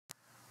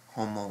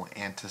Homo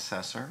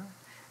antecessor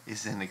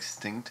is an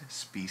extinct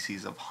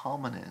species of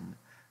hominin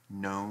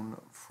known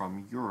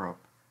from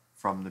Europe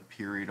from the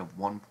period of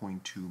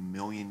 1.2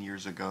 million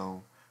years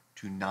ago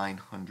to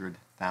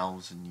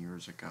 900,000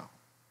 years ago.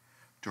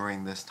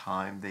 During this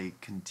time, they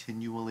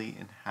continually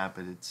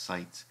inhabited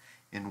sites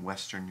in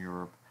Western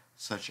Europe,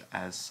 such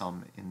as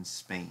some in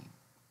Spain.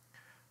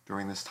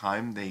 During this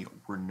time, they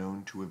were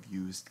known to have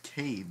used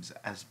caves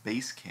as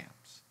base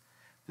camps.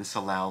 This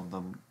allowed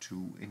them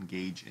to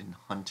engage in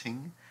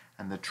hunting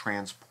and the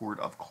transport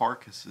of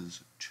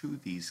carcasses to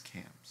these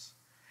camps.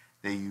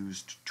 They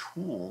used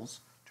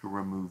tools to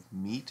remove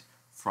meat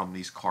from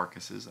these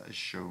carcasses, as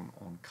shown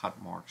on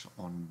cut marks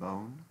on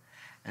bone,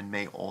 and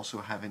may also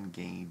have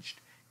engaged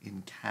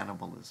in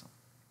cannibalism.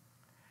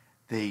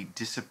 They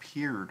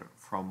disappeared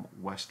from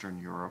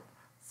Western Europe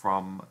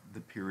from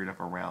the period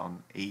of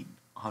around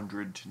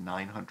 800 to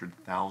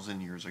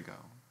 900,000 years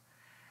ago,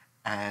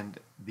 and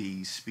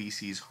the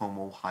species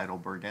Homo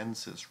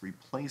heidelbergensis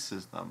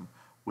replaces them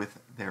with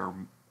their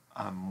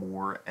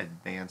more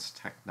advanced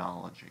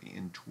technology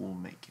in tool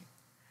making.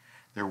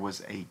 There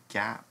was a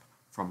gap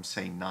from,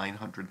 say,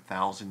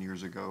 900,000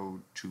 years ago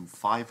to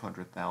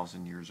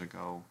 500,000 years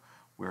ago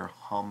where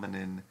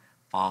hominin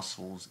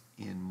fossils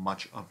in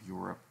much of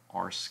Europe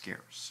are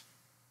scarce.